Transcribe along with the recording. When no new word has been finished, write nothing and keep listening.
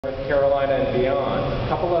North Carolina and beyond. A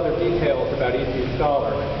couple other details about ECU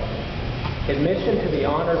Scholar. Admission to the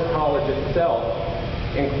Honors College itself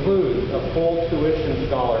includes a full tuition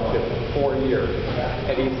scholarship for 4 years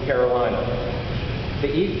at East Carolina. The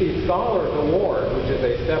ECU Scholars Award, which is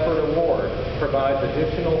a separate award, provides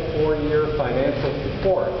additional 4-year financial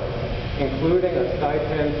support, including a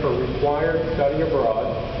stipend for required study abroad.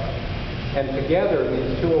 And together,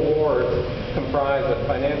 these two awards comprise a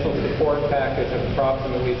financial support package of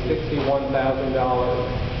approximately $61,000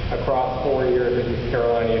 across 4 years at East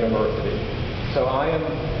Carolina University. So I am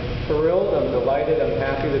thrilled, I'm delighted, I'm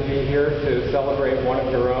happy to be here to celebrate one of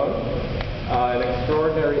your own, an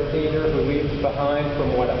extraordinary senior who leaves behind,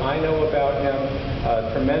 from what I know about him,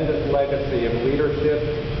 a tremendous legacy of leadership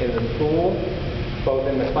in the school, both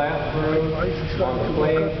in the classroom, on the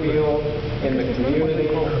playing field, in the community,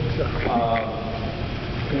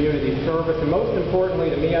 community service, and most importantly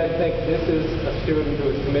to me, I think this is a student who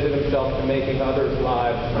has committed himself to making others'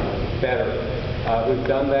 lives better, who's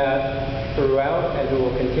done that throughout and who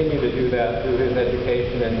will continue to do that through his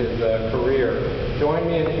education and his career. Join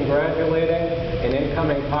me in congratulating an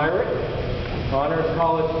incoming pirate, Honors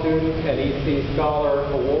College student and ECU Scholar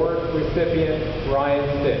Award recipient, Ryan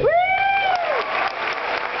Stitt.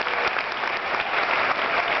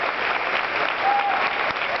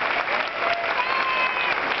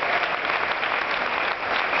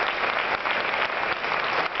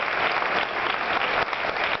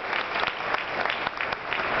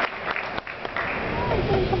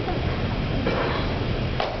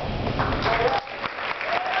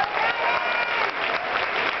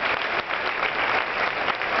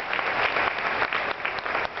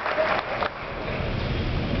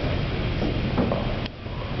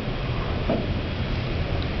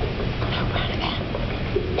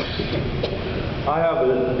 I have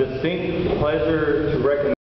the distinct pleasure to recommend